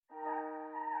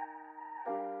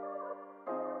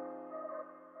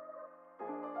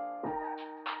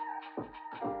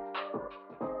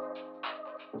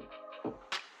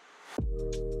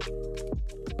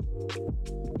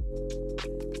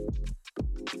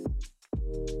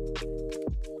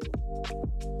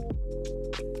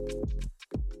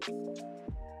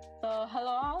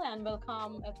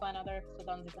welcome to another episode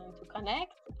on Design to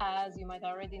Connect. As you might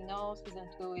already know, season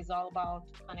 2 is all about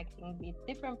connecting with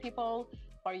different people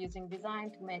who are using design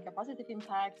to make a positive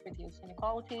impact, reduce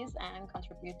inequalities, and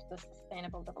contribute to the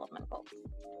sustainable development goals.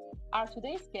 Our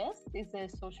today's guest is a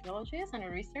sociologist and a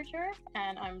researcher,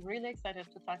 and I'm really excited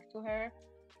to talk to her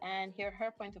and hear her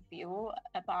point of view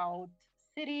about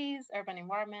cities, urban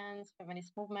environments,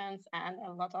 feminist movements, and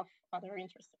a lot of other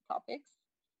interesting topics.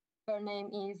 Her name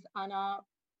is Anna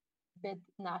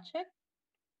Bednacek.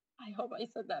 I hope I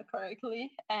said that correctly.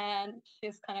 And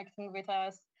she's connecting with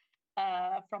us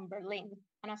from Berlin.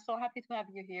 And I'm so happy to have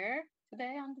you here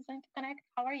today on Design to Connect.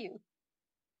 How are you?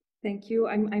 Thank you.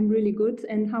 I'm really good.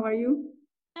 And how are you?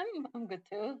 I'm good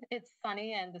too. It's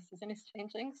sunny and the season is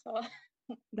changing, so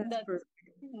that's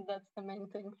the main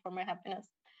thing for my happiness.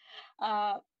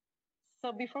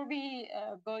 So before we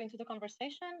go into the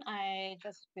conversation, I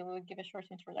just will give a short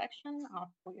introduction of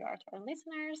who you are to our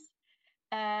listeners.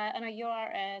 Anna, you are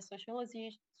a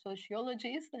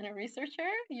sociologist and a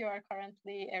researcher. You are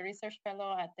currently a research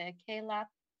fellow at the K-Lab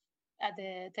at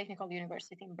the Technical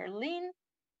University in Berlin.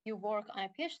 You work on a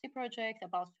PhD project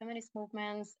about feminist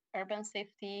movements, urban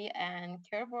safety, and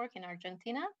care work in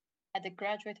Argentina at the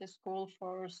Graduate School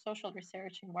for Social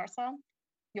Research in Warsaw.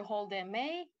 You hold a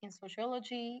MA in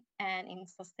sociology and in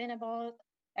sustainable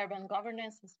urban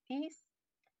governance and peace.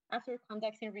 After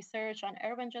conducting research on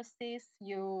urban justice,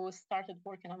 you started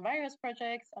working on various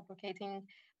projects advocating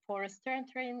for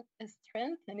strengthening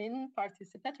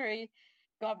participatory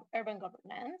urban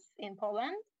governance in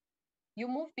Poland. You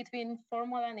moved between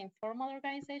formal and informal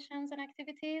organizations and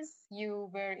activities. You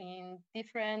were in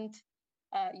different,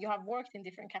 you have worked in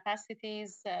different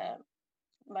capacities,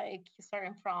 like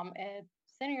starting from a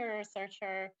senior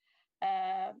researcher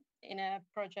in a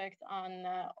project on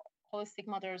holistic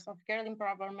models of girl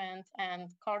empowerment,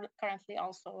 and currently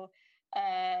also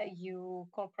you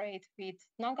cooperate with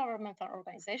non-governmental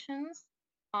organizations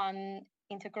on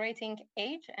integrating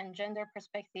age and gender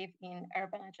perspective in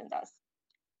urban agendas.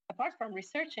 Apart from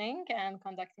researching and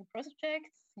conducting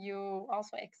projects, you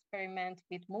also experiment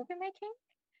with movie making.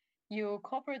 You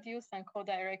co-produced and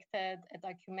co-directed a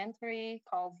documentary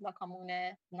called La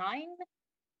Comune 9,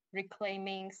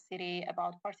 Reclaiming City,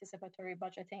 about participatory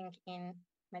budgeting in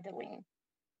Medellin.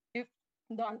 You've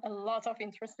done a lot of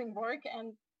interesting work,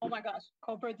 and oh my gosh,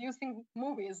 co-producing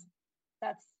movies.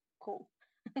 That's cool.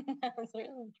 That's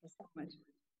really interesting.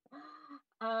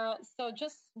 So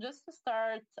just to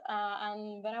start,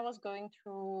 and when I was going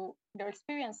through your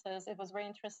experiences, it was very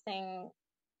interesting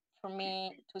for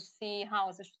me to see how,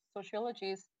 as a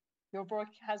sociologist, your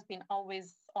work has been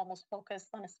always almost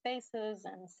focused on spaces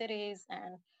and cities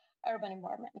and urban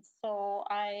environments. So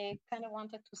I kind of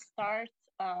wanted to start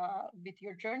with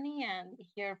your journey and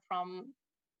hear from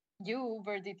you,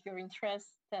 where did your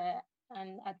interest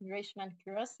and admiration and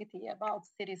curiosity about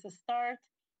cities start?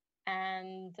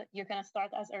 And you can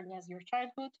start as early as your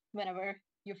childhood, whenever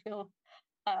you feel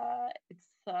it's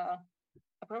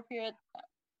appropriate.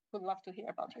 Would love to hear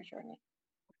about your journey.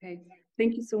 Okay,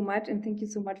 thank you so much, and thank you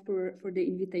so much for the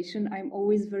invitation. I'm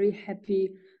always very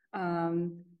happy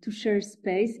to share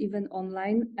space, even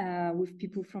online, with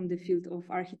people from the field of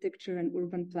architecture and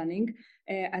urban planning.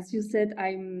 As you said,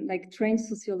 I'm like trained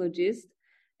sociologist,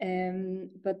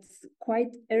 but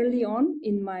quite early on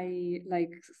in my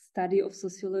like study of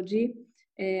sociology,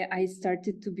 I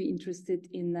started to be interested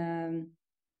in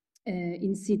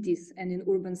cities and in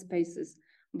urban spaces.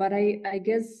 But I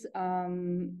guess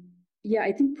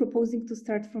I think proposing to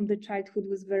start from the childhood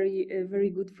was very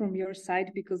good from your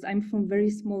side, because I'm from a very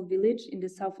small village in the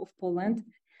south of Poland.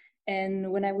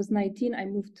 And when I was 19, I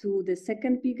moved to the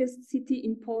second biggest city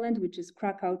in Poland, which is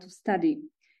Krakow, to study.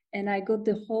 And I got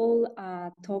the whole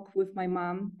talk with my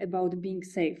mom about being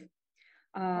safe,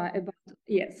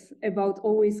 about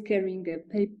always carrying a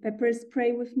pepper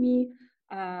spray with me,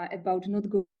 about not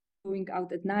going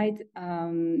out at night,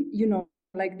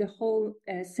 like the whole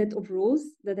set of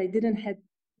rules that I didn't have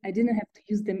to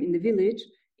use them in the village,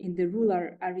 in the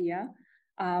rural area,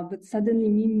 but suddenly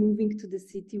me moving to the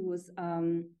city was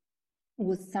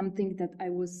something that I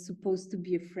was supposed to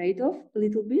be afraid of a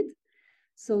little bit.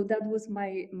 So that was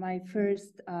my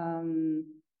first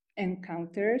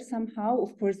encounter somehow.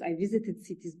 Of course, I visited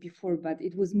cities before, but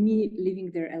it was me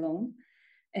living there alone.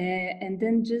 And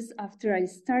then just after I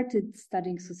started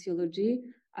studying sociology,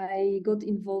 I got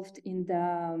involved in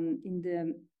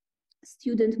the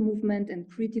student movement and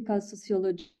critical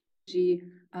sociology.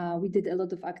 We did a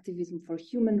lot of activism for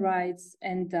human rights,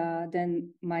 and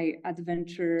then my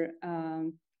adventure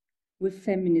with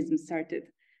feminism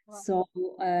started. So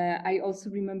I also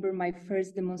remember my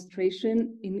first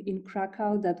demonstration in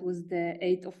Krakow. That was the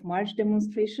 8th of March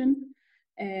demonstration.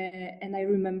 And I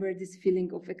remember this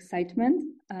feeling of excitement,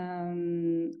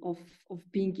 of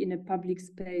being in a public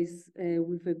space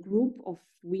with a group of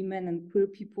women and queer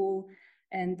people.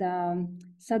 And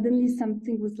suddenly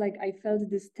something was like, I felt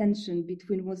this tension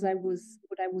between what I was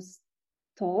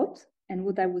taught and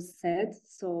what I was said.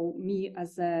 So me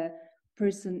as a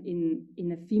person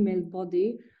in a female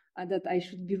body, that I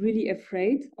should be really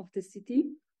afraid of the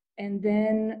city. And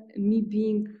then me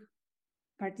being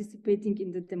participating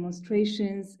in the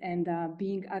demonstrations and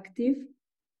being active,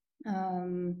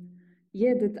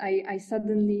 that I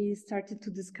suddenly started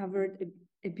to discover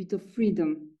a bit of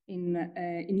freedom in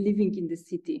living in the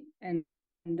city and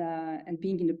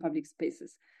being in the public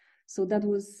spaces. So that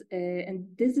was, and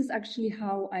this is actually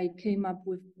how I came up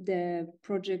with the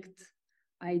project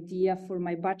idea for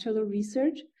my bachelor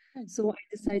research. So I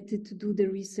decided to do the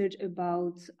research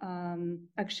about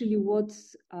actually what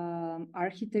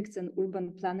architects and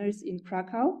urban planners in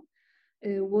Krakow,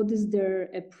 what is their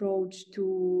approach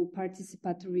to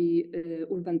participatory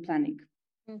urban planning.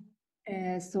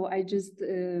 So I just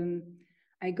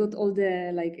I got all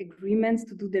the like agreements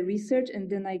to do the research, and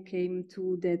then I came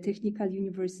to the Technical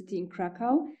University in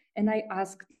Krakow, and I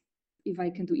asked if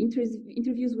I can do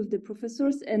interviews with the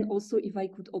professors, and also if I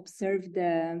could observe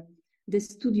the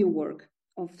studio work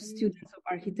of students of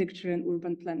architecture and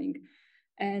urban planning.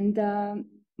 And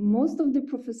most of the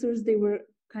professors, they were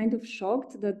kind of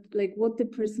shocked that like, what the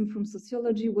person from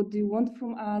sociology, what do you want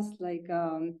from us, like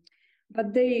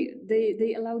but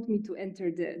they allowed me to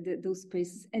enter those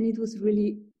spaces, and it was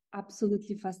really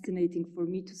absolutely fascinating for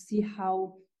me to see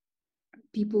how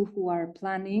people who are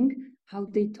planning, how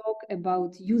they talk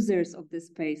about users of the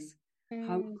space,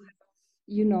 how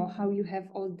how you have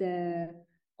all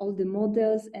the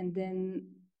models, and then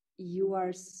you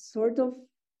are sort of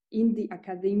in the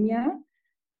academia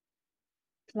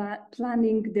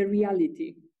planning the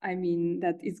reality. I mean,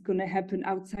 that is going to happen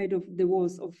outside of the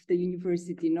walls of the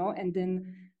university, no? And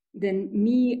then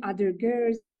me, other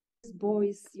girls,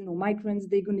 boys, migrants,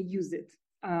 they're going to use it,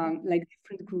 like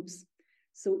different groups.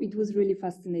 So it was really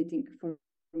fascinating for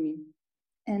me.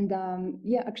 And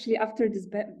actually, after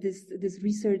this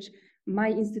research, my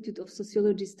Institute of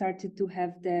Sociology started to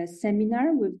have the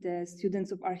seminar with the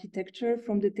students of architecture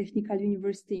from the Technical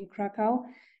University in Krakow,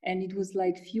 and it was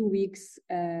like few weeks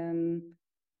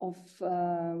of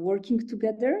working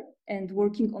together and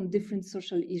working on different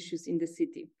social issues in the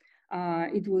city.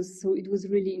 It was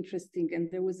really interesting, and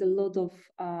there was a lot of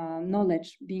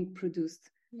knowledge being produced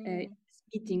in this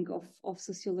meeting of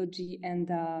sociology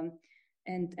and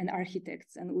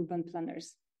architects and urban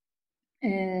planners.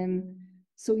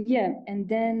 So yeah, and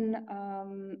then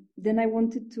I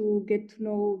wanted to get to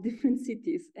know different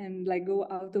cities and like go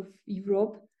out of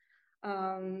Europe,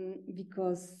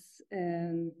 because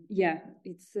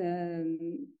it's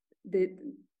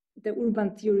the urban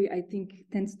theory, I think,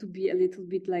 tends to be a little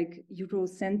bit like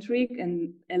Eurocentric,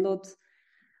 and a lot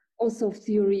also of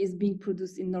theory is being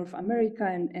produced in North America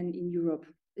and in Europe.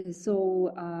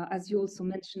 So as you also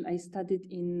mentioned, I studied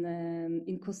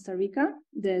in Costa Rica,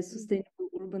 the Sustainable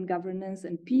Urban Governance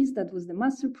and Peace. That was the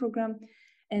master program.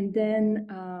 And then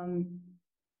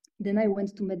I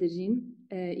went to Medellin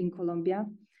in Colombia,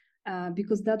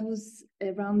 because that was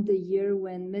around the year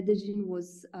when Medellin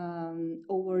was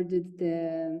awarded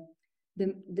the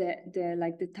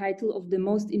title of the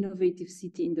most innovative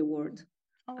city in the world.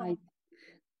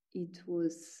 It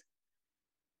was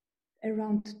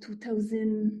around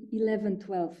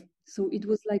 2011-12. So it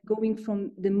was like going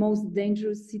from the most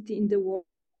dangerous city in the world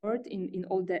in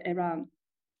all the era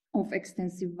of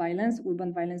extensive violence,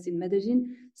 urban violence in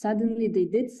Medellin. Suddenly they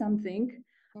did something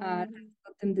that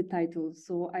got them the title.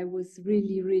 So I was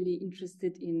really, really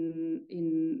interested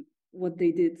in what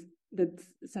they did, that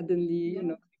suddenly,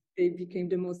 they became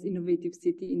the most innovative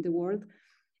city in the world.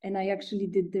 And I actually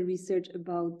did the research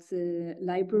about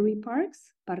library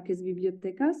parks, parques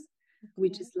bibliotecas,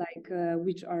 which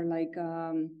are like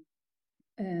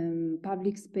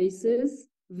public spaces,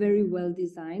 very well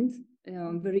designed,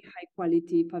 very high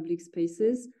quality public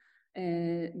spaces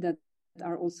that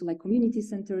are also like community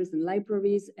centers and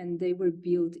libraries, and they were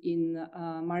built in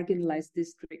marginalized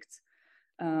districts,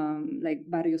 like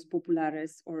barrios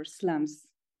populares or slums,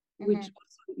 which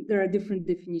also, there are different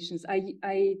definitions.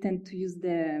 I tend to use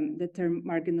the term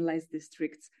marginalized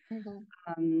districts.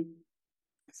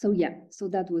 So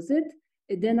that was it.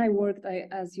 And then I worked,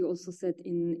 as you also said,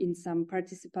 in some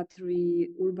participatory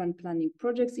urban planning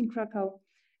projects in Krakow.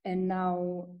 And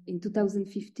now in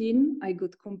 2015, I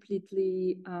got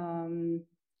completely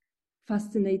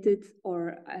fascinated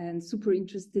or and super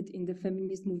interested in the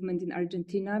feminist movement in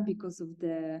Argentina because of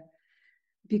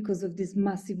these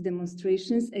massive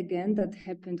demonstrations again that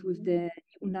happened with the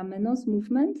Una Menos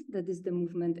movement, that is the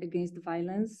movement against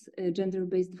violence,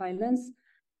 gender-based violence.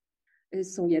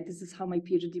 So yeah, this is how my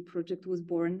PhD project was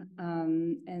born.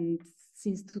 And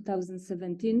since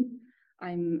 2017,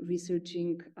 I'm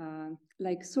researching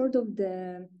like sort of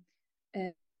the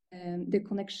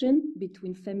connection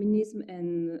between feminism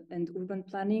and urban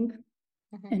planning,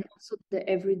 and also the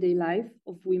everyday life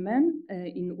of women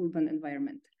in urban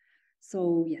environment.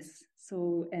 So yes,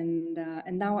 so and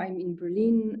now I'm in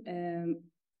Berlin,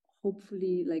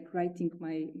 hopefully like writing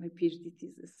my PhD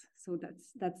thesis. So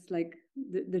that's like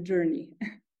the journey.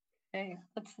 Okay,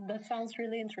 that sounds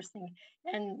really interesting.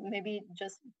 And maybe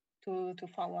just to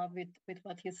follow up with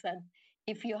what you said,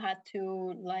 if you had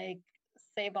to like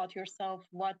say about yourself,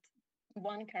 what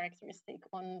one characteristic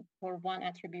on or one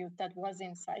attribute that was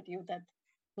inside you that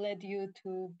led you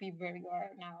to be where you are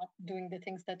now, doing the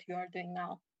things that you are doing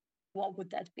now, what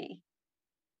would that be?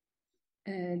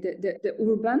 The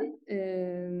urban.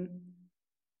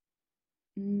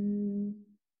 Mm,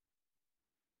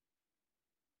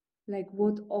 like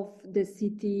what of the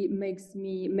city made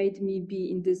me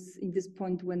be in this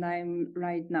point when I'm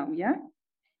right now, yeah?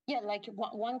 Yeah, like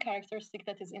one characteristic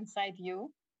that is inside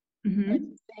you Mm-hmm. that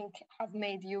you think have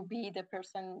made you be the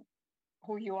person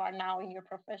who you are now in your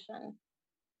profession.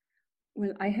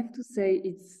 Well, I have to say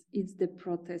it's the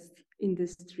protest in the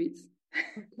streets.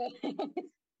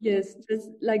 Yes, just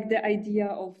like the idea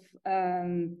of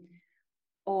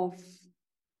of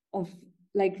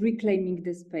like reclaiming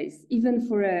the space, even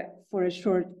for a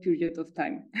short period of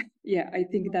time. Yeah, I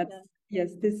think that's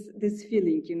yes, this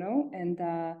feeling, you know, and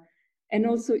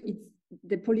also it's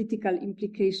the political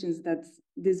implications that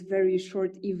these very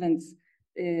short events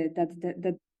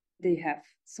that they have.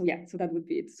 So yeah, so that would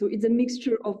be it. So it's a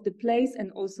mixture of the place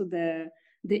and also the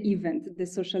event, the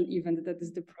social event that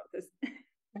is the protest.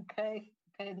 Okay.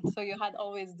 So you had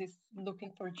always this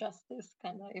looking for justice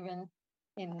kind of even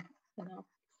in exterior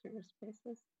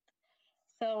spaces.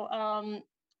 So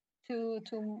to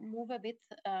move a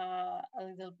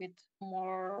little bit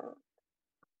more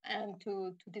and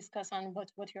to discuss on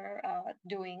what you're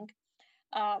doing.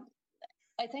 Uh,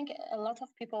 I think a lot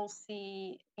of people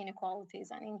see inequalities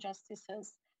and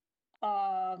injustices,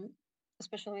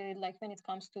 especially like when it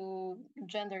comes to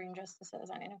gender injustices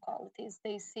and inequalities.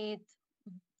 They see it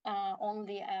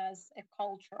only as a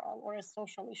cultural or a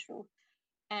social issue,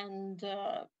 and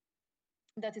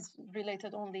that is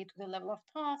related only to the level of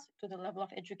thought, to the level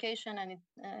of education, and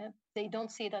they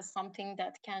don't see it as something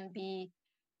that can be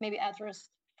maybe addressed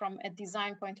from a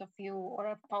design point of view or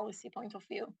a policy point of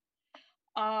view.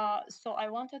 So I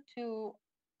wanted to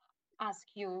ask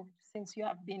you, since you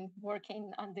have been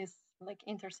working on this like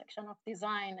intersection of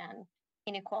design and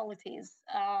inequalities,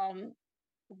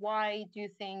 why do you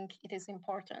think it is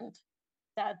important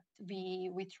that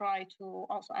we try to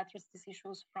also address these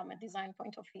issues from a design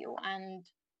point of view, and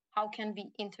how can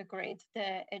we integrate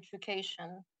the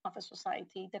education of a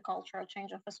society, the cultural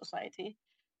change of a society,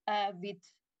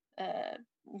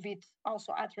 with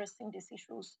also addressing these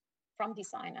issues from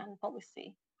design and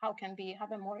policy? How can we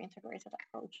have a more integrated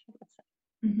approach, let's say?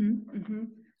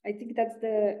 I think that's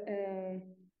the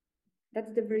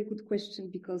very good question,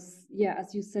 because yeah,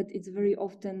 as you said, it's very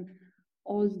often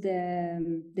all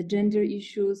the gender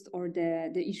issues or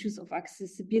the issues of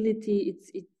accessibility.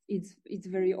 It's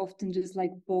very often just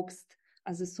like boxed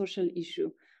as a social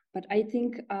issue. But I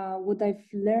think what I've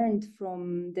learned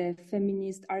from the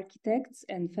feminist architects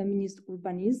and feminist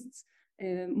urbanists,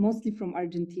 mostly from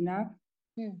Argentina,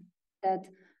 that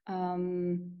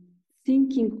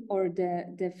thinking or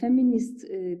the feminist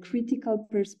critical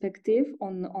perspective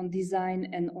on design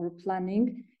and or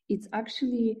planning, it's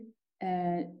actually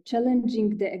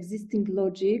challenging the existing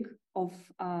logic of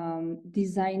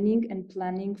designing and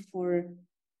planning for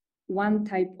one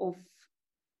type of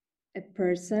a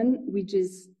person, which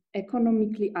is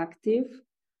economically active,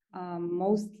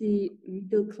 mostly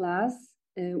middle class,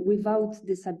 without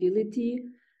disability,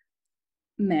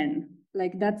 men.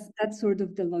 Like that's sort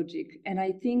of the logic. And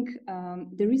I think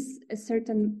there is a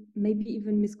certain maybe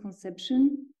even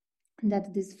misconception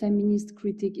that this feminist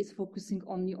critique is focusing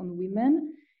only on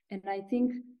women. And I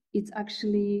think it's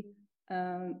actually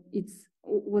it's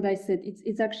what I said,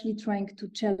 it's actually trying to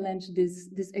challenge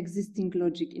this existing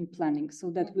logic in planning,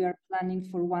 so that we are planning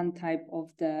for one type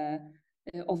of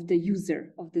the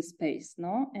user of the space,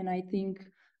 no? And I think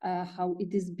how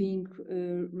it is being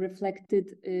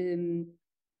reflected,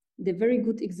 the very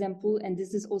good example, and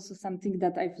this is also something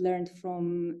that I've learned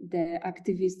from the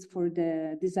activists for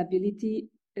the disability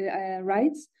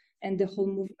rights and the whole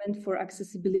movement for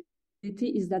accessibility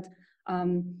is that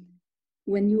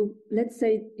when you, let's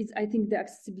say, I think the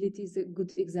accessibility is a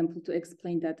good example to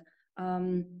explain that.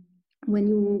 When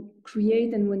you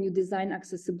create and when you design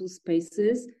accessible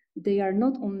spaces, they are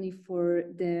not only for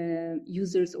the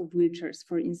users of wheelchairs,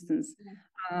 for instance,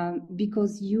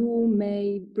 because you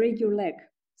may break your leg.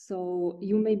 So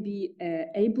you may be an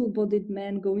able-bodied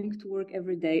man going to work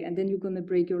every day, and then you're going to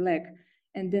break your leg.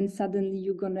 And then suddenly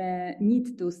you're going to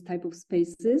need those type of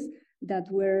spaces that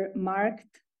were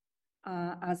marked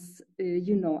as,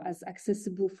 as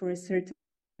accessible for a certain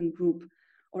group.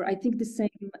 Or I think the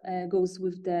same goes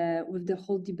with the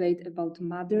whole debate about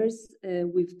mothers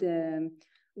with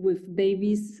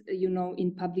babies,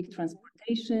 in public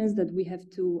transportations that we have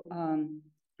to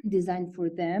design for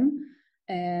them.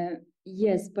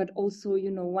 Yes, but also,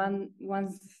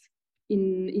 once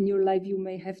in your life you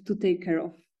may have to take care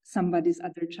of somebody's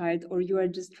other child, or you are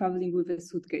just traveling with a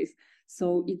suitcase.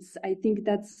 So I think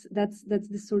that's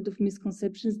the sort of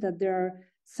misconceptions that there are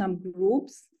some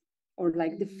groups or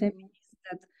like the feminists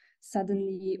that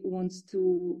suddenly wants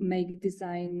to make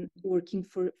design working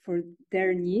for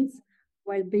their needs,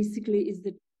 while basically is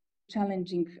the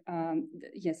challenging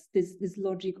this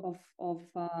logic of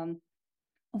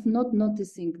not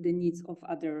noticing the needs of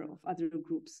other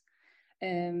groups.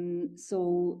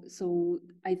 So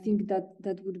I think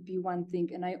that would be one thing.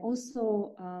 And I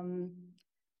also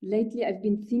lately I've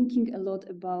been thinking a lot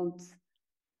about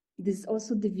this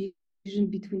also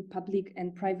division between public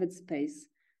and private space,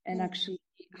 and actually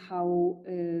how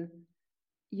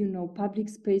public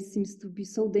space seems to be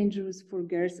so dangerous for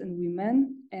girls and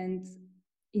women. And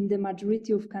in the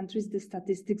majority of countries, the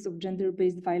statistics of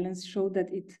gender-based violence show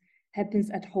that it happens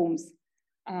at homes.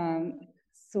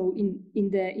 So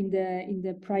in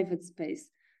the private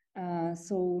space.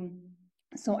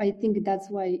 So I think that's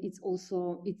why it's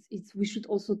we should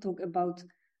also talk about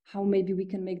how maybe we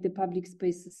can make the public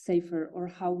spaces safer, or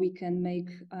how we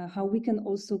can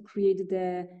also create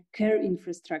the care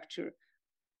infrastructure,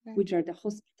 which are the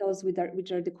hospitals,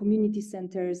 which are the community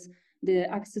centers, the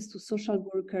access to social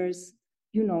workers,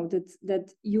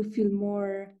 that you feel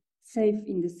more safe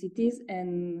in the cities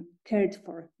and cared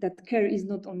for. That care is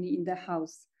not only in the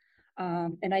house.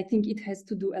 And I think it has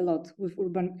to do a lot with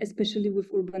especially with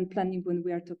urban planning, when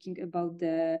we are talking about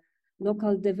the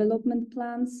local development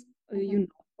plans,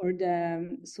 or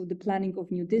the planning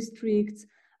of new districts,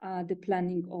 the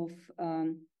planning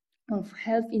of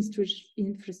health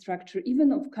infrastructure,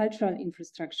 even of cultural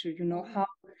infrastructure, how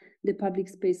the public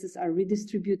spaces are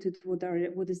redistributed,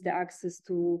 what is the access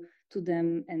to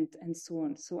them, and so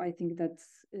on. So I think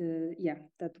that's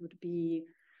that would be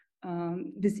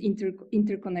this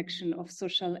interconnection of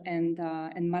social and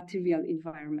material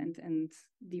environment and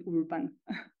the urban.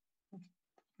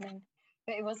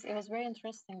 It was very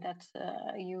interesting that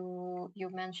you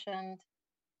mentioned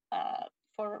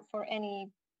for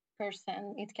any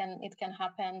person it can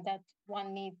happen that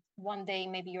one day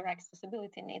maybe your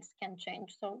accessibility needs can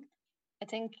change. So I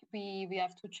think we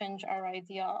have to change our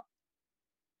idea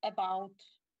about,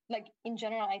 like, in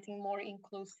general, I think more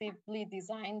inclusively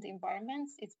designed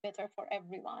environments, it's better for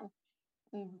everyone.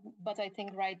 But I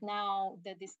think right now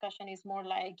the discussion is more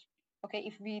like, okay,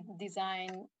 if we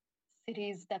design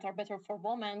cities that are better for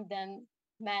women, then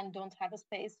men don't have a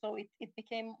space. So it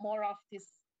became more of this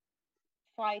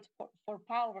fight for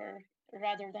power,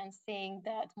 rather than seeing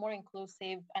that more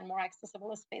inclusive and more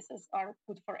accessible spaces are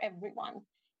good for everyone,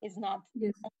 is not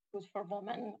good for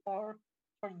women or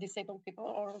for disabled people,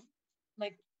 or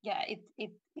like, yeah,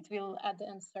 it will at the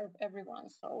end serve everyone.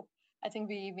 So I think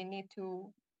we need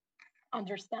to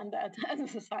understand that as a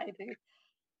society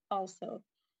also.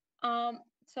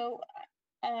 So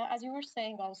as you were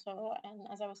saying also, and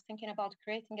as I was thinking about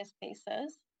creating a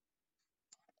spaces,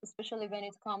 especially when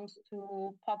it comes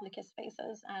to public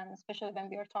spaces, and especially when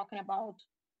we are talking about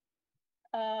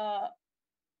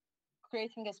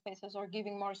creating a spaces or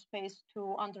giving more space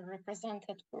to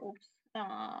underrepresented groups,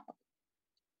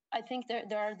 I think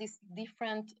there are these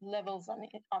different levels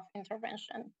of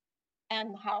intervention,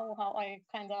 and how I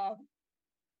kind of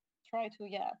try to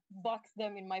box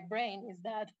them in my brain is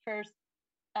that first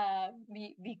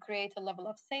we create a level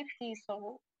of safety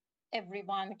so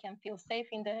everyone can feel safe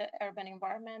in the urban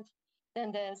environment.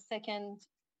 Then the second,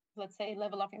 let's say,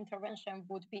 level of intervention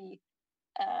would be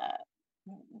uh,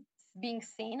 being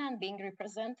seen and being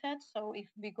represented. So if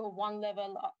we go one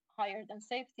level higher than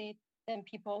safety, then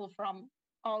people from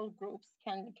all groups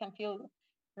can feel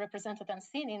represented and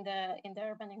seen in the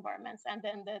urban environments. And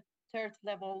then the third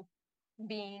level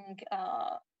being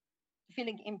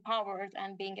feeling empowered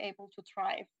and being able to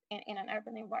thrive in an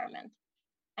urban environment.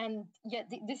 And yeah,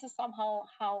 this is somehow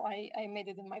how I made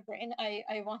it in my brain.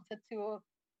 I wanted to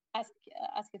ask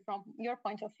you from your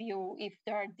point of view if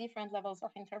there are different levels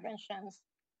of interventions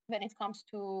when it comes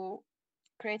to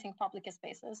creating public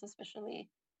spaces, especially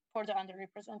for the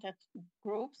underrepresented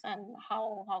groups, and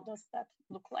how does that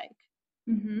look like?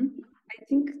 Mm-hmm. I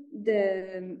think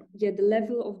the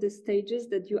level of the stages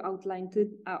that you outlined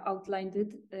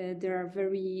they are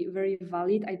very very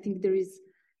valid. I think there is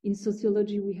in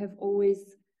sociology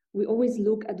we always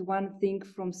look at one thing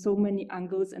from so many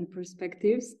angles and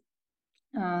perspectives.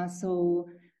 So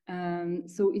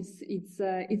it's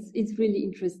really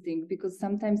interesting because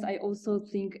sometimes I also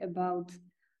think about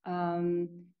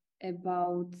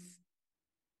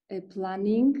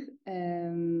planning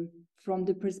from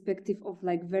the perspective of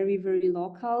like very very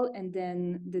local, and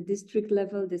then the district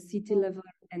level, the city level,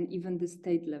 and even the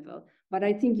state level. But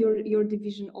I think your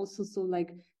division also saw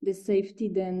like the safety,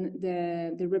 then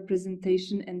the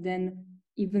representation, and then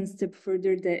even step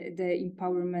further the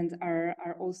empowerment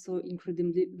are also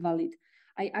incredibly valid.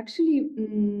 I actually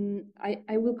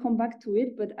I will come back to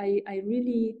it, but I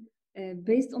really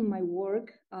based on my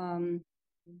work and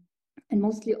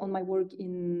mostly on my work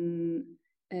in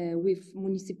with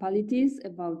municipalities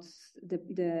about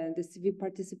the civic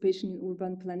participation in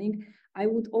urban planning, I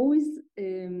would always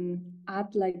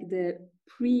add like the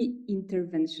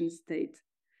pre-intervention state,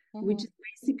 which is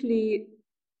basically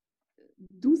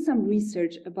do some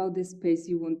research about the space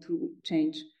you want to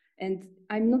change. And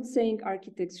I'm not saying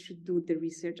architects should do the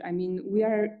research. I mean, we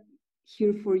are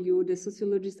here for you. The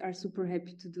sociologists are super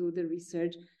happy to do the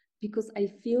research, because I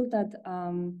feel that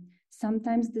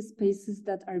sometimes the spaces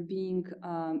that are being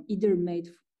either made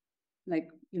like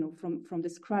from the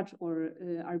scratch or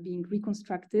are being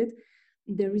reconstructed,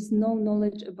 there is no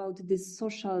knowledge about this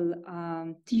social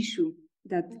tissue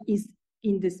that is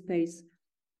in the space.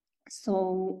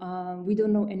 So we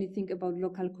don't know anything about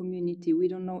local community. We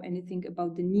don't know anything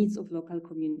about the needs of local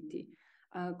communities.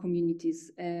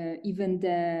 Even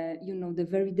the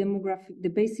very demographic, the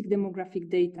basic demographic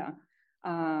data.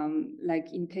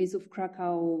 Like in case of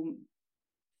Krakow,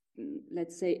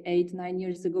 let's say 8-9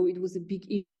 years ago, it was a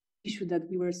big issue that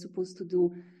we were supposed to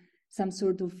do some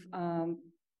sort of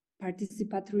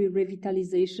participatory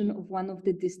revitalization of one of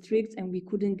the districts, and we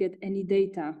couldn't get any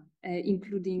data,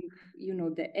 including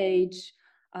the age,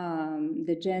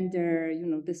 the gender,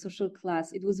 the social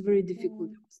class. It was very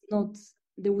difficult.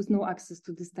 There was no access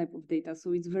to this type of data,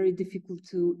 so it's very difficult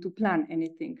to plan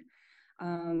anything.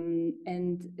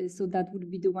 And so that would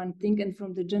be the one thing. And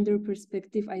from the gender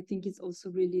perspective, I think there is also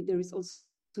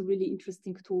really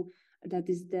interesting tool that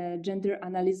is the gender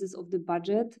analysis of the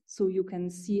budget. So you can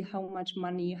see how much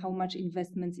money, how much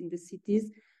investments in the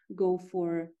cities go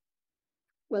for,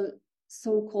 well,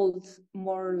 so-called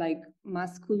more like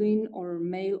masculine or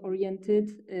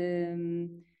male-oriented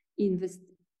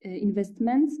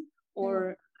investments,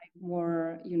 or like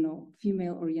more,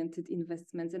 female-oriented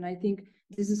investments. And I think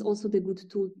this is also the good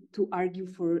tool to argue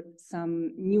for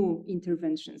some new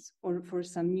interventions or for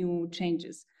some new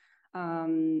changes.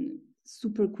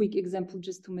 Super quick example,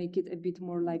 just to make it a bit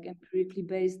more like empirically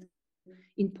based.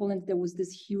 In Poland, there was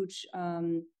this huge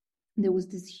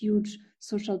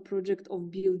social project of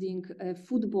building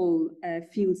football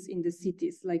fields in the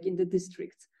cities, like in the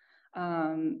districts,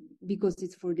 because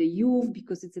it's for the youth,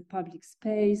 because it's a public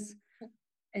space.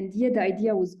 And yeah, the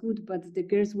idea was good, but the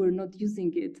girls were not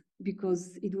using it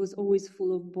because it was always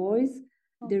full of boys.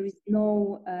 There is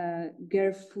no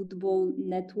girl football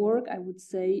network, I would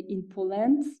say, in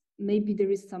Poland. Maybe there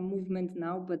is some movement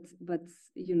now, but back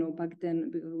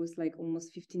then, it was like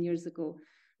almost 15 years ago,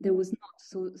 there was not.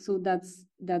 So that's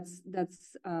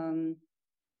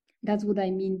what I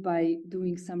mean by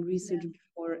doing some research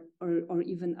before, or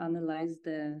even analyze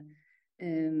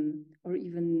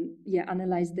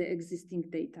analyze the existing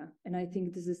data. And I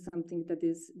think this is something that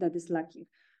is lacking.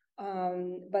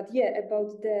 But yeah,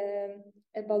 about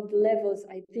the levels,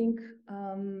 I think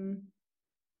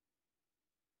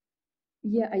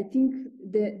I think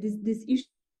this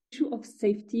issue of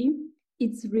safety,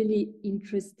 it's really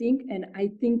interesting, and I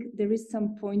think there is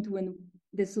some point when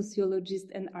the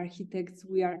sociologists and architects,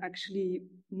 we are actually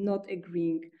not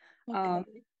agreeing,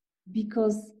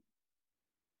 because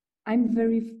I'm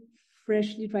very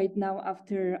freshly right now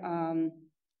after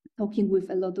talking with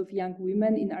a lot of young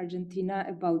women in Argentina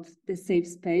about the safe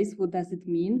space. What does it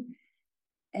mean?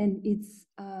 And it's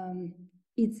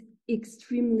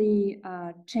extremely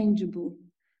changeable.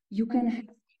 You can have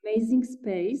amazing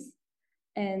space,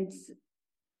 and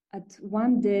at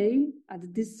one day, at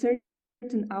this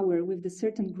certain hour, with the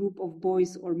certain group of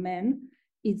boys or men,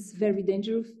 it's very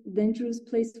dangerous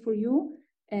place for you.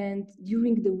 And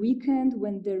during the weekend,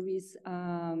 when there is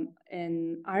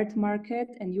an art market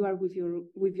and you are with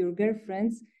your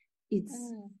girlfriends,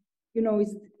 it's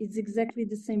it's exactly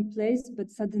the same place,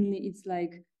 but suddenly it's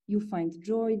like you find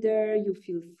joy there, you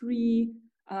feel free,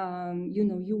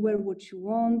 you wear what you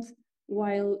want,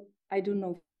 while I don't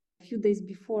know, a few days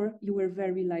before you were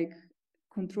very like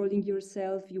controlling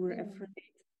yourself, you were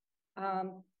afraid.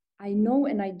 I know,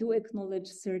 and I do acknowledge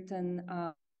certain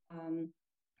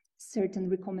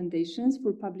recommendations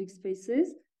for public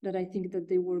spaces that I think that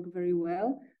they work very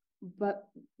well, but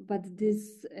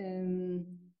this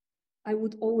I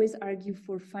would always argue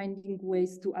for finding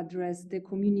ways to address the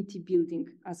community building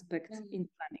aspect in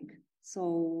planning.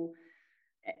 So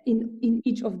in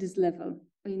each of this level,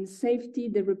 in safety,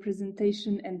 the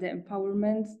representation and the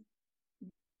empowerment,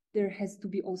 there has to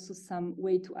be also some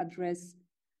way to address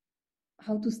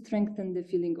how to strengthen the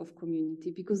feeling of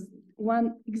community, because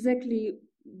one exactly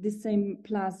the same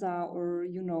plaza or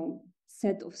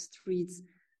set of streets,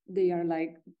 they are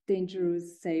like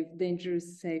dangerous safe.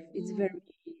 It's very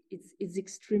it's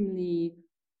extremely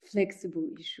flexible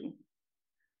issue,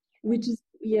 which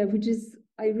is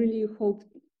I really hope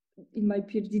in my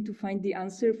PhD to find the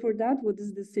answer for that, what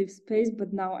is the safe space.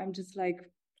 But now I'm just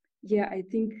like, I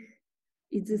think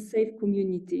it's a safe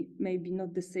community, maybe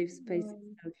not the safe space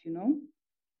itself.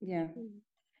 Yeah,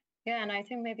 and I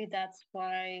think maybe that's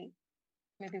why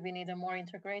maybe we need a more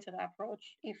integrated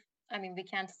approach. We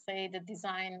can't say the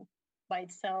design by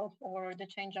itself or the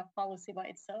change of policy by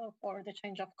itself or the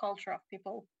change of culture of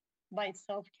people by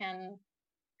itself can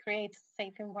create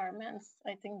safe environments.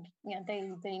 I think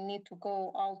they need to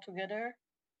go all together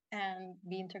and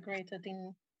be integrated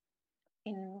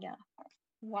in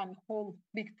one whole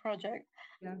big project.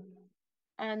 Yeah.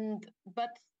 But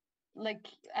like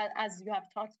as you have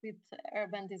talked with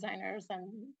urban designers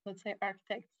and let's say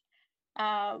architects,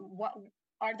 what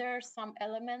are there some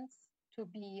elements to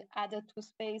be added to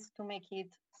space to make it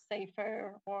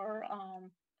safer or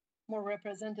more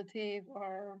representative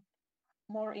or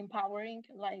more empowering?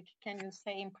 Like, can you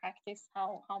say in practice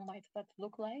how might that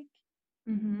look like?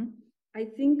 I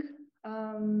think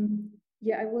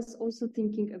I was also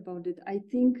thinking about it. I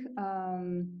think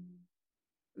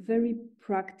very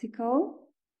practical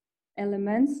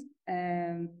elements,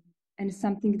 and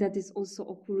something that is also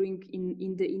occurring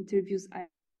in the interviews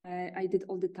I did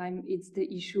all the time. It's the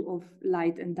issue of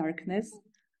light and darkness,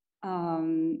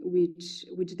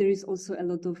 which there is also a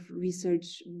lot of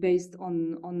research based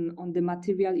on the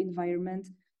material environment,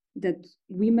 that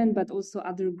women but also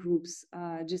other groups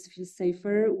just feel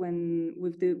safer when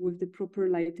with the proper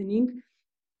lighting.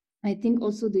 I think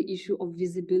also the issue of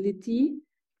visibility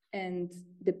and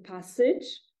the passage.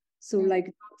 So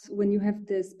like when you have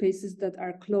the spaces that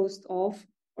are closed off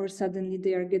or suddenly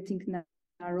they are getting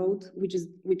narrowed, which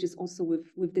is also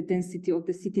with the density of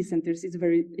the city centers, it's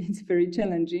very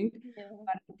challenging.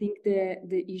 But I think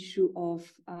the issue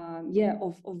of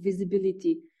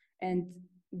visibility and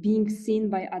being seen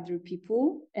by other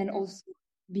people and also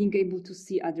being able to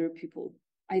see other people,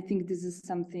 I think this is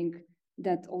something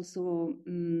that also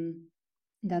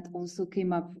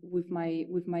came up with my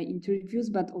interviews,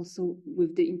 but also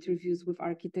with the interviews with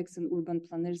architects and urban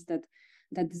planners, that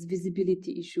this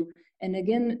visibility issue. And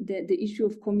again, the issue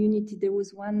of community. There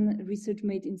was one research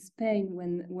made in Spain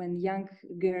when young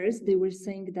girls, they were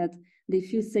saying that they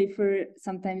feel safer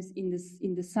sometimes in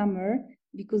the summer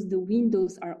because the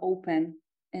windows are open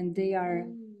and they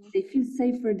feel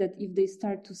safer that if they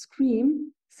start to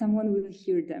scream, someone will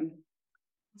hear them.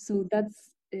 So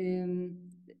that's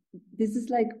this is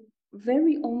like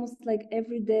very almost like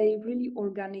everyday, really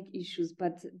organic issues.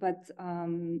 But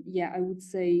I would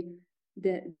say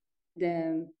the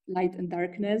light and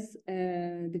darkness,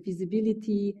 the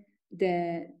visibility,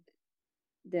 the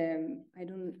I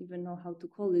don't even know how to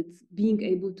call it, being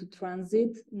able to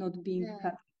transit, not being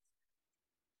cut.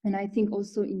 And I think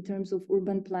also in terms of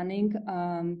urban planning,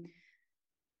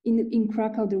 in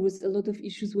Krakow, there was a lot of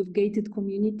issues with gated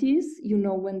communities,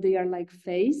 when they are like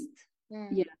faced,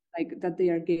 like that they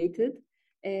are gated.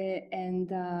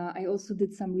 And I also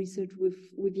did some research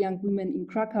with young women in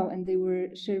Krakow, and they were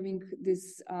sharing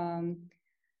this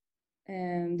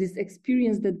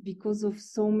experience that because of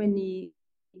so many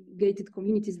gated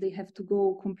communities, they have to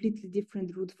go completely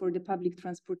different route for the public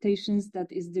transportations.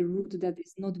 That is the route that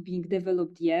is not being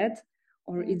developed yet,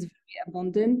 or it's very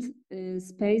abundant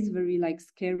space, very like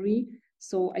scary.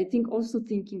 So I think also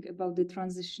thinking about the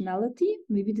transitionality,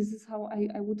 maybe this is how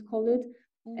I would call it,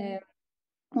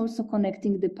 also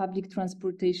connecting the public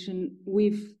transportation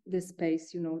with the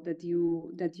space, that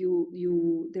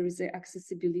there is a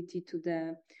accessibility to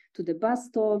the bus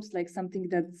stops, like something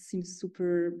that seems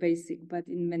super basic, but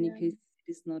in many cases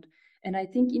it is not. And I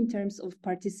think in terms of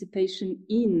participation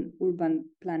in urban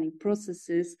planning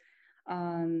processes,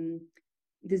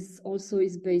 this also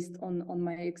is based on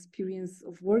my experience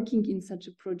of working in such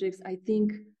a projects. I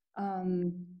think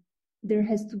there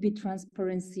has to be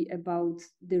transparency about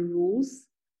the rules.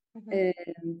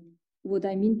 What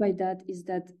I mean by that is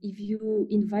that if you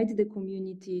invite the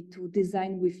community to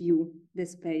design with you the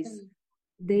space,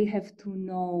 they have to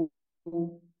know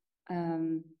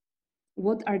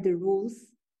what are the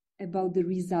rules about the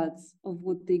results of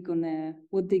what they're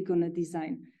gonna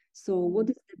design. So what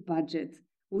is the budget?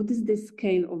 What is the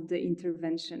scale of the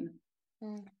intervention?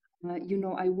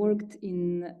 I worked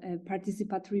in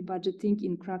participatory budgeting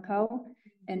in Krakow,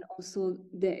 and also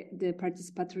the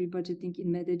participatory budgeting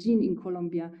in Medellin in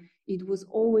Colombia. It was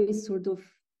always sort of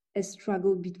a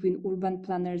struggle between urban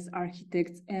planners,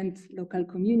 architects, and local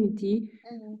community.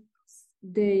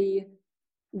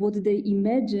 What they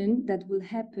imagined that will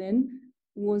happen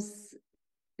was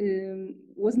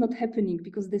not happening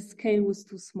because the scale was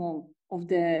too small of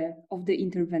the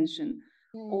intervention,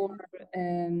 or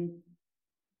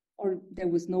there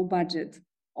was no budget,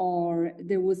 or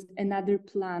there was another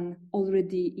plan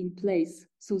already in place.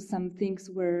 So some things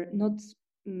were not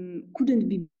couldn't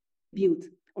be built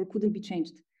or couldn't be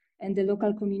changed. And the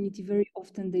local community, very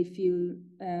often they feel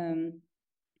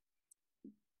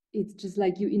it's just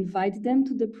like you invite them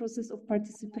to the process of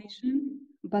participation,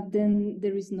 but then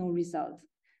there is no result.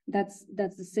 That's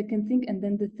the second thing. And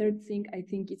then the third thing, I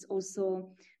think it's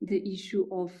also the issue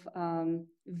of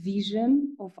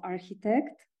vision of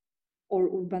architect or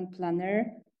urban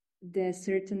planner, the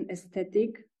certain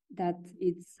aesthetic that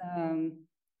it's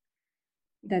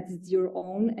your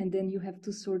own, and then you have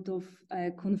to sort of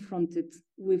confront it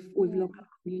with local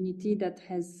community that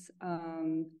has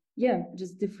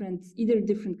just either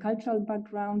different cultural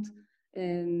background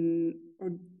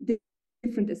or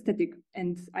different aesthetic.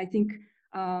 And I think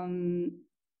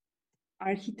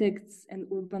architects and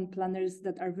urban planners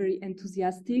that are very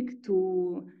enthusiastic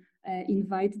to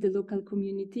invite the local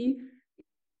community,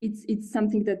 it's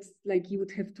something that like you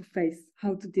would have to face,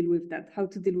 how to deal with that, how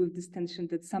to deal with this tension,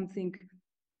 that something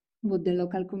what the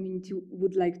local community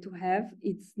would like to have,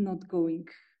 it's not going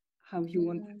how you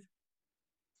want it.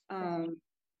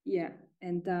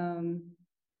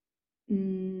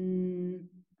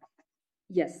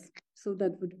 Yes, so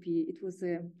that would be, it was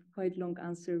a quite long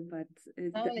answer, but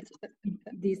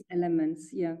these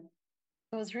elements, yeah.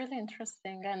 It was really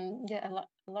interesting, and yeah, a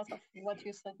lot of what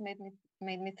you said made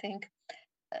me think.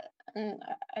 And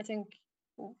I think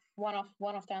one of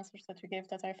the answers that you gave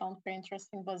that I found very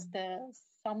interesting was the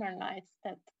summer nights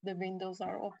that the windows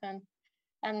are open.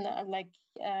 And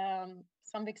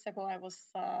some weeks ago, I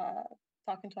was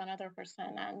talking to another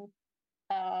person, and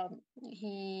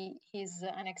he's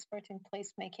an expert in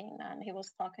placemaking, and he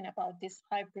was talking about these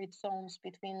hybrid zones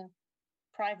between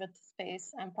private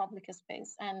space and public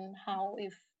space, and how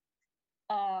if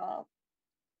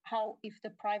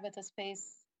the private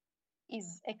space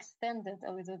is extended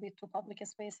a little bit to public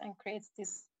space and creates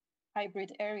these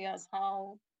hybrid areas,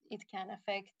 how it can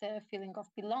affect the feeling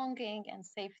of belonging and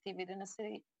safety within a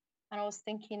city. And I was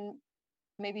thinking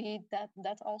maybe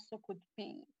that also could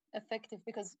be effective,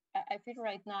 because I feel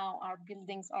right now our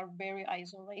buildings are very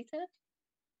isolated,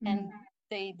 and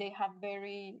they have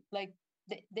very like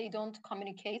they don't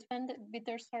communicate with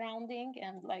their surrounding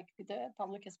and like with the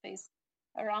public space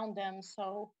around them.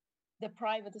 So the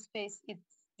private space,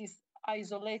 it's this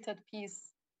isolated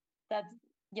piece that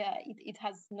it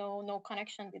has no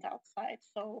connection with outside,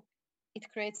 so it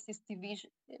creates this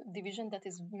division that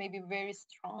is maybe very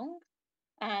strong.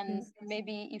 And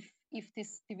maybe if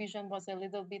this division was a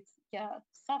little bit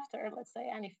softer, let's say,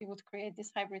 and if we would create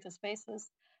these hybrid spaces,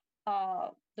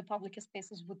 the public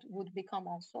spaces would become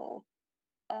also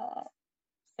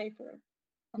safer.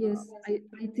 Yes,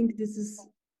 I think this is,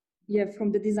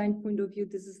 from the design point of view,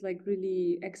 this is like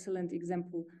really excellent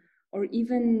example. Or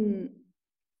even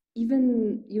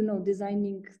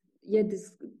designing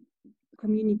this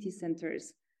community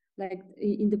centers. Like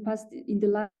in the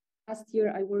last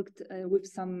year, I worked with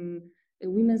some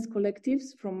women's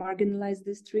collectives from marginalized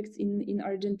districts in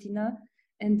Argentina,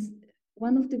 and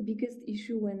one of the biggest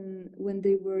issue when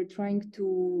they were trying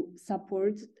to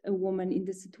support a woman in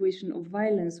the situation of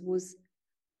violence was,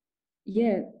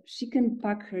 she can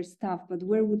pack her stuff, but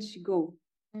where would she go?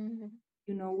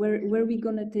 Where are we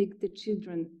gonna take the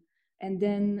children? And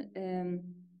then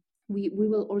we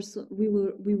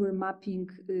were mapping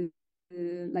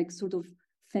like sort of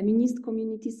feminist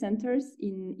community centers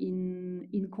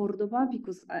in Cordoba,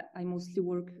 because I mostly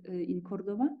work in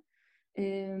Cordoba.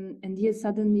 And yes,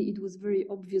 suddenly it was very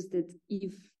obvious that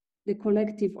if the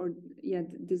collective or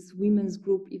this women's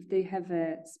group, if they have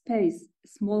a space, a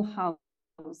small house,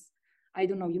 I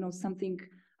don't know, something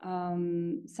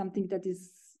that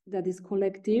is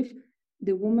collective,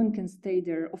 the woman can stay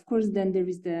there. Of course, then there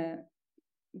is the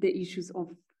issues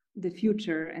of the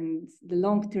future and the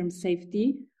long-term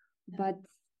safety, but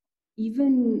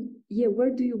even where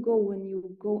do you go when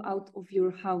you go out of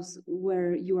your house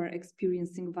where you are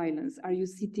experiencing violence? Are you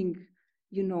sitting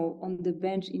on the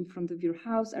bench in front of your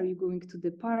house? Are you going to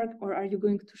the park, or are you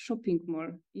going to shopping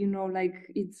mall? Like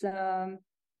it's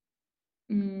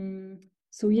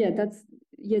so that's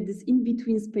this in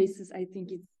between spaces. I think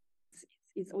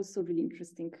it's also really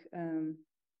interesting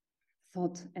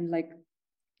thought, and like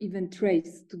even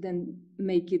trace to then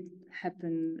make it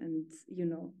happen, and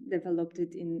developed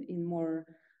it in more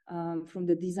from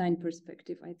the design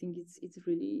perspective. I think it's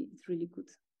really good.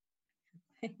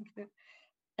 Thank you.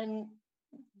 And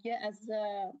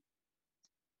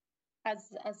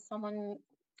as someone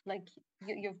like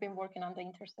you've been working on the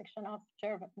intersection of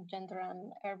gender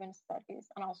and urban studies,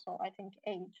 and also I think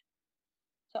age.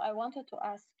 So I wanted to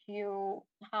ask you,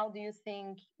 how do you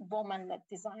think woman-led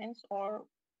designs or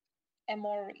a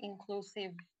more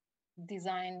inclusive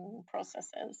design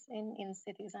processes in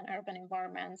cities and urban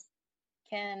environments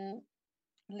can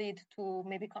lead to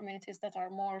maybe communities that are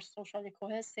more socially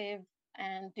cohesive?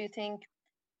 And do you think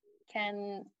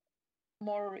can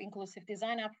more inclusive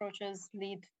design approaches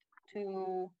lead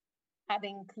to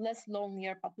having less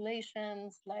lonelier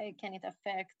populations? Like, can it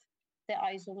affect the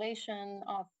isolation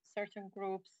of certain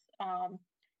groups?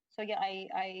 So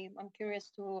I'm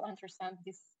curious to understand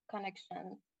this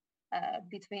connection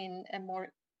between a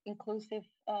more inclusive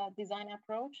design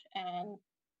approach and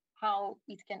how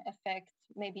it can affect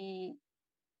maybe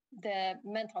the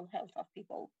mental health of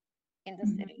people in the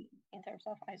city in terms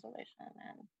of isolation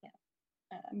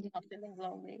and not feeling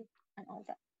lonely and all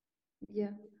that.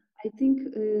 Yeah, I think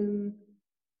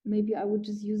maybe I would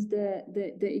just use the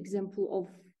example of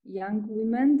young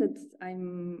women that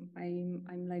I'm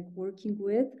like working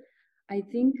with. I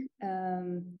think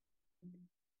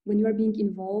when you are being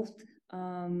involved,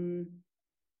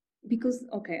 because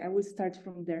I will start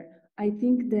from there. I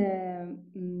think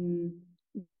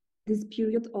this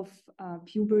period of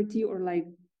puberty, or like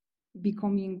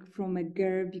becoming from a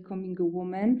girl, becoming a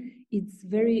woman, it's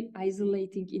very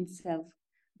isolating in itself,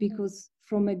 because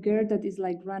from a girl that is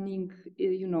like running,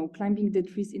 climbing the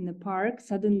trees in the park,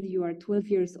 suddenly you are 12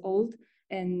 years old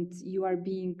and you are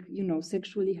being,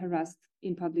 sexually harassed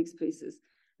in public spaces.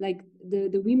 Like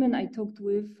the women I talked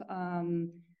with,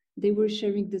 they were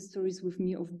sharing the stories with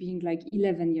me of being like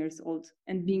 11 years old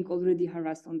and being already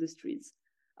harassed on the streets.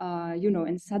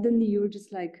 And suddenly you're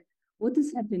just like, what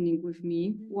is happening with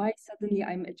me? Why suddenly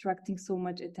I'm attracting so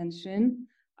much attention?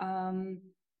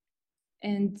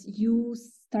 And you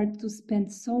start to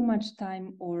spend so much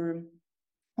time on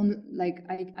like,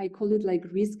 I call it like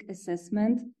risk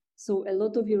assessment. So a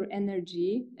lot of your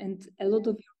energy and a lot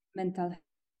of your mental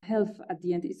health at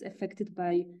the end is affected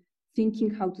by thinking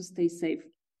how to stay safe.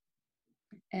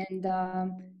 And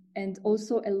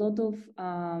also a lot of,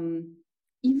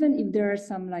 even if there are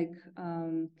some like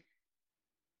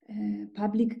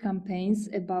public campaigns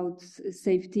about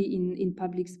safety in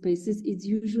public spaces, it's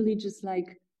usually just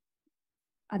like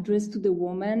addressed to the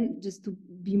woman just to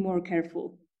be more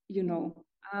careful,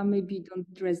 maybe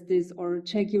don't dress this, or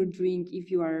check your drink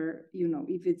if you are,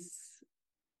 if it's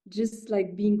just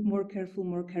like being more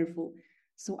careful.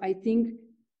 So I think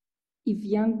if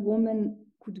young women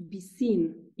could be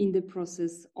seen in the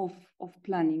process of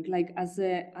planning, like as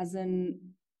a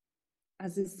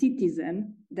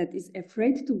citizen that is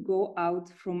afraid to go out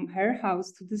from her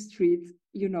house to the street,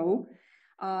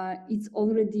 it's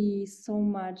already so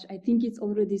much. I think it's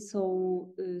already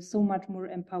so much more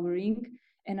empowering.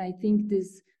 And I think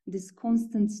this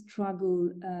constant struggle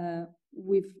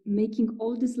with making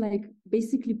all this, like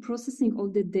basically processing all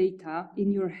the data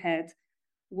in your head,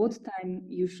 what time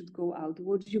you should go out,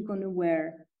 what you're gonna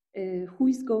wear, who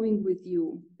is going with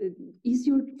you, is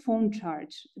your phone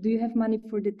charged, do you have money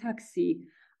for the taxi,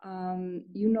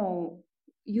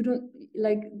 you don't,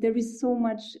 like, there is so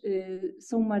much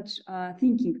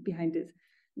thinking behind it.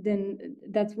 Then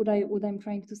that's what I'm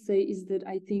trying to say, is that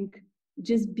I think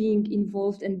just being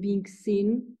involved and being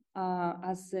seen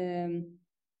as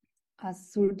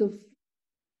sort of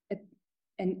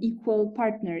an equal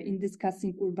partner in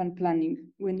discussing urban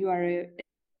planning when you are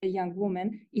a young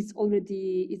woman, it's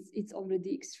already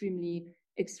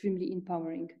extremely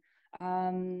empowering.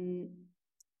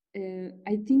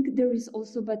 I think there is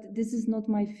also, but this is not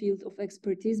my field of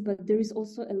expertise, but there is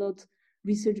also a lot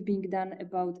research being done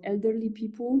about elderly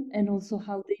people and also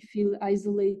how they feel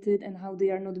isolated and how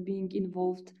they are not being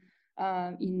involved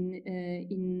in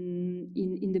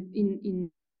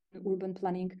urban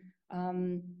planning.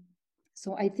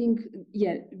 So I think,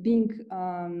 yeah, being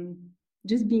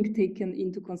just being taken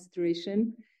into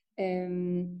consideration,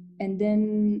 and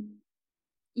then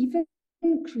even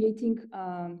creating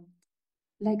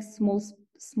like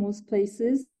small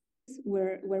spaces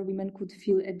where women could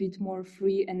feel a bit more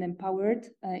free and empowered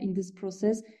in this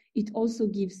process. It also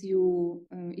gives you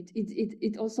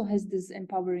it also has this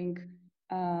empowering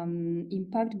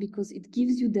impact, because it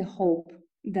gives you the hope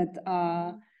that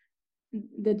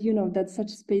that such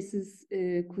spaces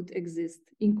could exist.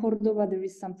 In Cordoba, there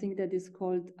is something that is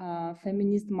called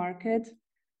Feminist Market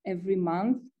every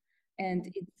month,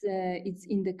 and it's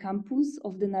in the campus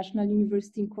of the National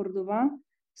University in Cordoba.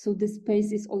 So the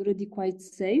space is already quite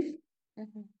safe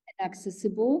and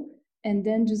accessible. And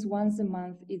then just once a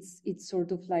month, it's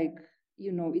sort of like,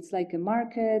 it's like a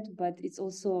market, but it's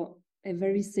also a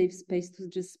very safe space to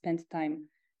just spend time.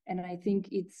 And I think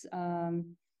it's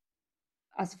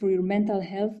as for your mental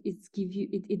health, it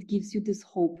gives you this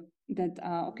hope that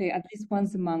okay, at least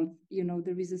once a month,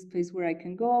 there is a space where I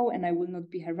can go and I will not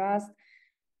be harassed.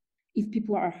 If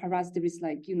people are harassed, there is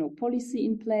like policy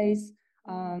in place.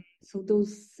 So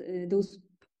those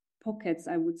pockets,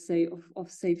 I would say, of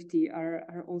safety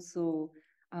are also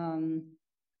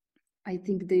I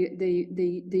think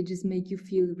they just make you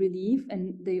feel relief,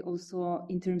 and they also,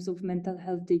 in terms of mental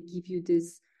health, they give you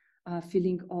this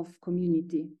feeling of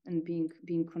community and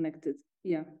being connected.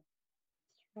 Yeah.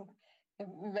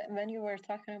 When you were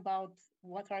talking about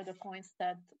what are the points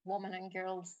that women and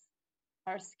girls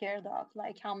are scared of,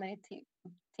 like how many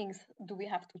things do we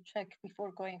have to check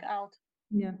before going out?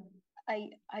 Yeah.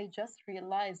 I just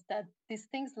realized that these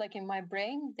things, like in my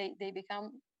brain, they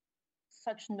become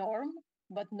such norm,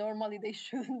 but normally they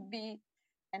shouldn't be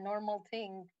a normal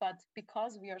thing. But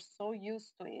because we are so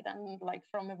used to it, and like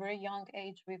from a very young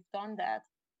age we've done that,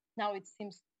 now it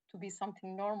seems to be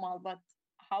something normal. But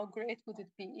how great would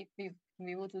it be if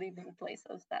we would live in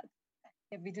places that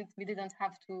we didn't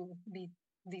have to be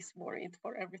this worried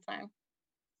for every time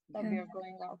that we are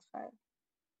going outside.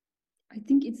 I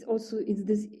think it's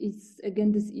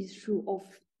again this issue of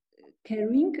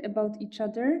caring about each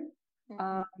other.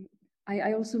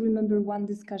 I also remember one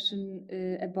discussion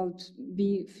about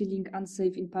feeling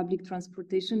unsafe in public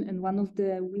transportation, and one of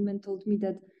the women told me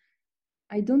that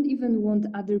I don't even want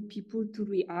other people to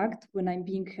react when I'm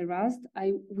being harassed.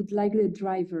 I would like the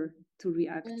driver to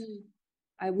react.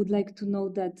 I would like to know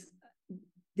that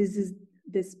this is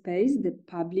the space, the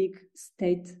public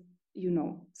state,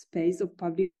 space of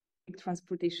public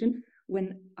transportation,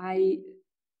 where I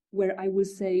will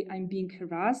say I'm being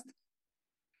harassed,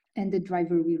 and the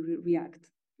driver will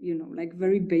react. Like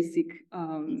very basic,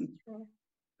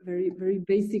 very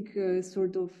basic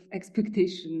sort of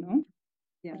expectation, no?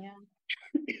 Yeah.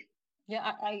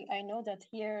 Yeah, I know that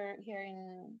here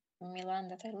in Milan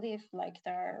that I live, like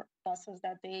there are buses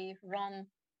that they run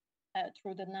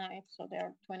through the night, so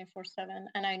they're 24/7,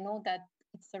 and I know that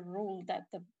it's a rule that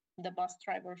the bus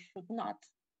driver should not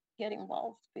get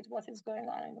involved with what is going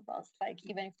on in the bus, like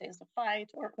even if there's a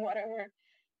fight or whatever.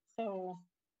 So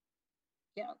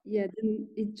yeah, then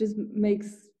it just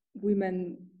makes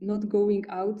women not going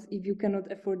out if you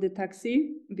cannot afford the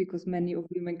taxi, because many of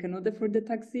women cannot afford the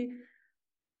taxi,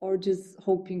 or just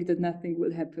hoping that nothing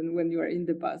will happen when you are in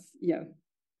the bus. Yeah.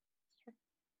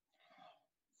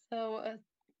 So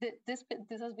this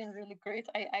has been really great.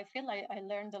 I feel like I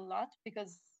learned a lot,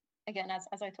 because again,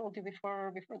 as I told you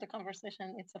before the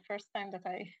conversation, it's the first time that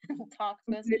I talked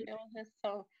to a sociologist.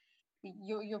 So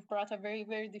you've brought a very,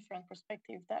 very different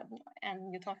perspective,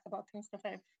 and you talked about things that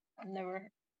I've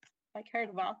never heard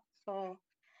about. So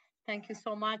thank you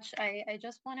so much. I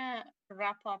just want to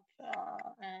wrap up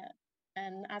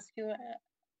and ask you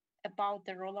about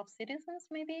the role of citizens,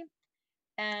 maybe,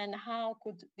 and how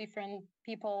could different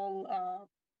people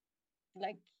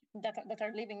like that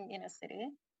are living in a city,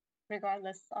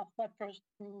 regardless of what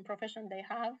profession they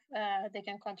have, they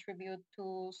can contribute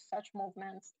to such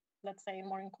movements. Let's say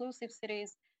more inclusive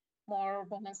cities, more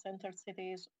women-centered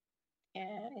cities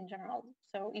in general.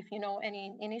 So if you know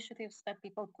any initiatives that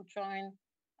people could join,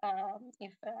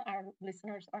 if our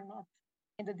listeners are not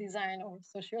in the design or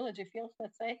sociology field,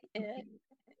 let's say,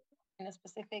 in a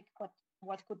specific,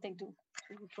 what could they do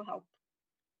to help?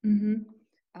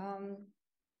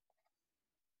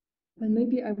 Well,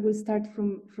 maybe I will start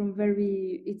from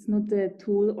very, it's not the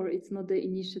tool or it's not the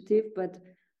initiative, but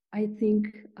I think,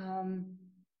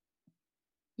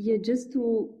 just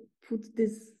to put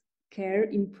this care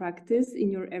in practice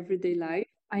in your everyday life.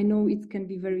 I know it can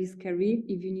be very scary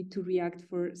if you need to react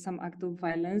for some act of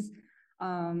violence,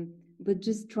 but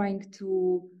just trying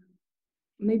to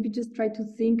maybe just try to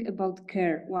think about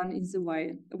care once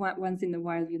in a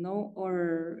while,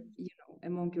 or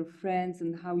among your friends,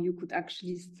 and how you could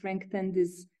actually strengthen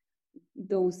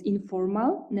those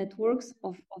informal networks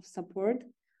of support.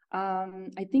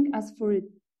 I think as for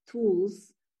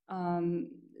tools,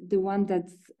 the one that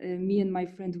me and my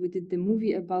friend, we did the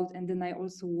movie about, and then I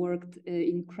also worked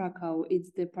in Krakow, it's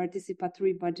the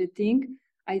participatory budgeting.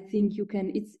 I think you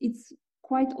can, it's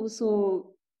quite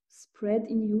also spread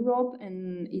in Europe,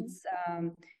 and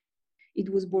it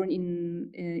was born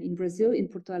in Brazil, in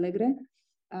Porto Alegre.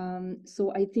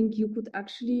 So I think you could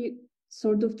actually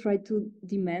sort of try to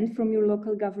demand from your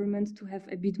local government to have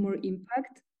a bit more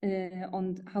impact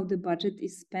on how the budget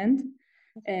is spent.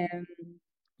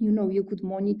 You could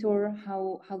monitor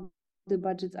how the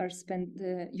budgets are spent.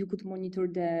 You could monitor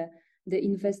the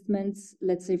investments.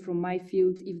 Let's say from my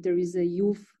field, if there is a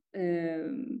youth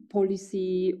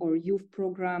policy or youth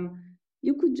program,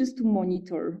 you could just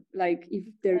monitor, like if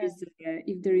there is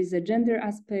a gender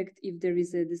aspect, if there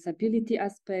is a disability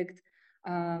aspect,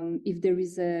 if there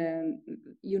is a,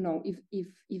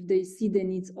 if they see the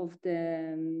needs of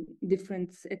the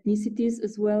different ethnicities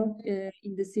as well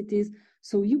in the cities.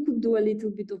 So you could do a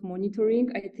little bit of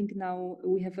monitoring. I think now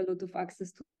we have a lot of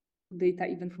access to data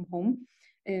even from home.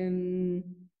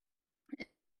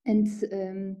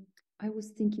 I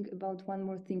was thinking about one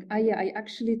more thing. I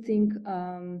actually think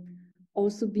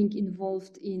also being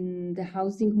involved in the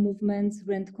housing movements,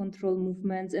 rent control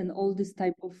movements, and all this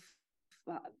type of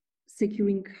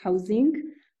securing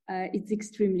housing, it's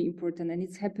extremely important, and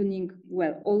it's happening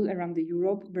all around the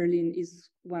Europe. Berlin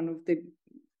is one of the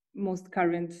most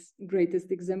current,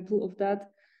 greatest example of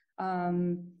that,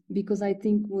 because I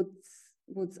think what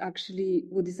is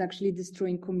actually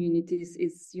destroying communities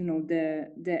is the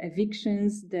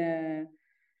evictions, the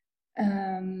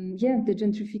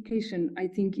gentrification. I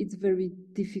think it's very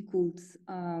difficult.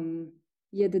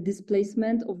 The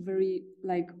displacement of very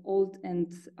old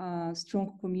and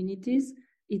strong communities,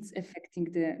 it's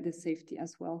affecting the safety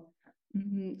as well.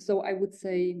 So I would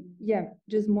say,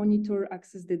 just monitor,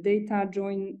 access the data,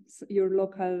 join your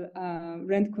local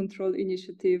rent control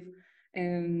initiative,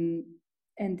 and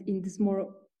in this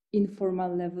more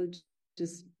informal level,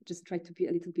 just try to be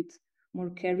a little bit more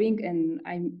caring, and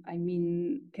I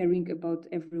mean caring about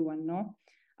everyone. No,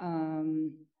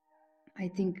 I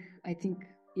think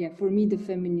for me the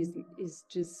feminism is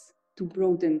just to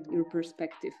broaden your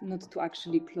perspective, not to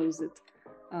actually close it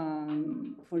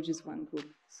for just one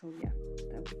group. So that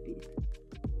would be it.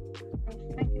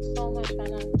 Thank you so much,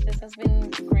 Anna. This has been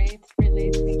great,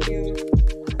 really. Thank you.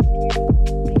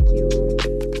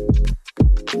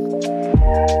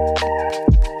 Thank you.